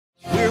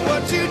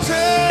what to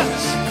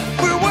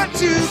touch, we're what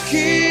to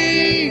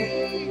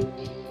keep.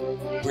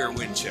 We're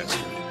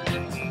Winchester.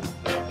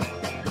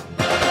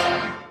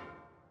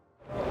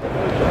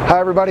 Hi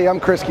everybody, I'm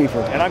Chris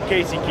Keefer. And I'm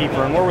Casey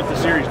Keefer, and we're with the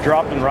series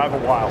Dropped and Rival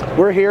Wild.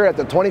 We're here at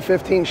the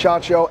 2015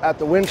 SHOT Show at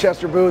the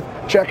Winchester booth,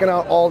 checking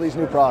out all these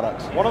new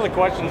products. One of the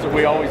questions that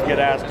we always get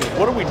asked is,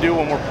 what do we do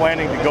when we're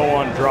planning to go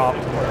on Dropped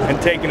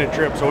and taking a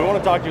trip? So we want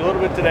to talk to you a little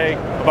bit today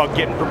about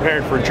getting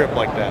prepared for a trip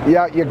like that.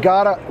 Yeah, you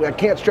gotta, I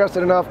can't stress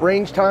it enough,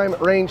 range time,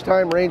 range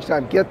time, range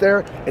time. Get there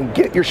and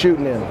get your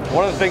shooting in.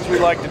 One of the things we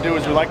like to do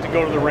is we like to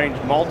go to the range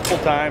multiple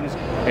times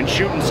and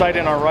shoot and sight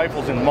in our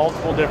rifles in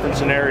multiple different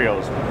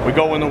scenarios. We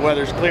go when the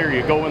weather's clear,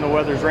 you go when the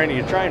weather's rainy,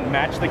 you try and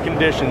match the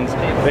conditions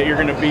that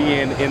you're going to be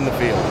in the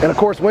field. And of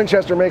course,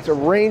 Winchester makes a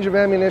range of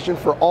ammunition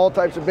for all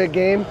types of big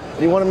game,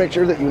 and you want to make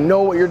sure that you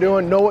know what you're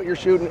doing, know what you're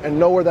shooting, and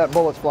know where that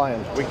bullet's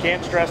flying. We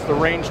can't stress the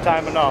range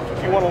time enough.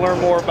 If you want to learn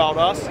more about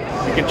us,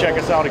 you can check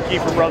us out at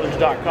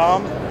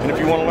KeeferBrothers.com, and if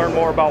you want to learn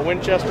more about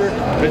Winchester,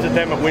 visit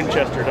them at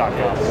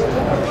Winchester.com.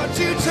 What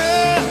to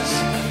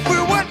touch,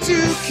 we're what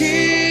to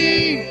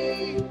keep.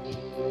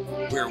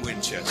 We're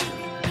Winchester.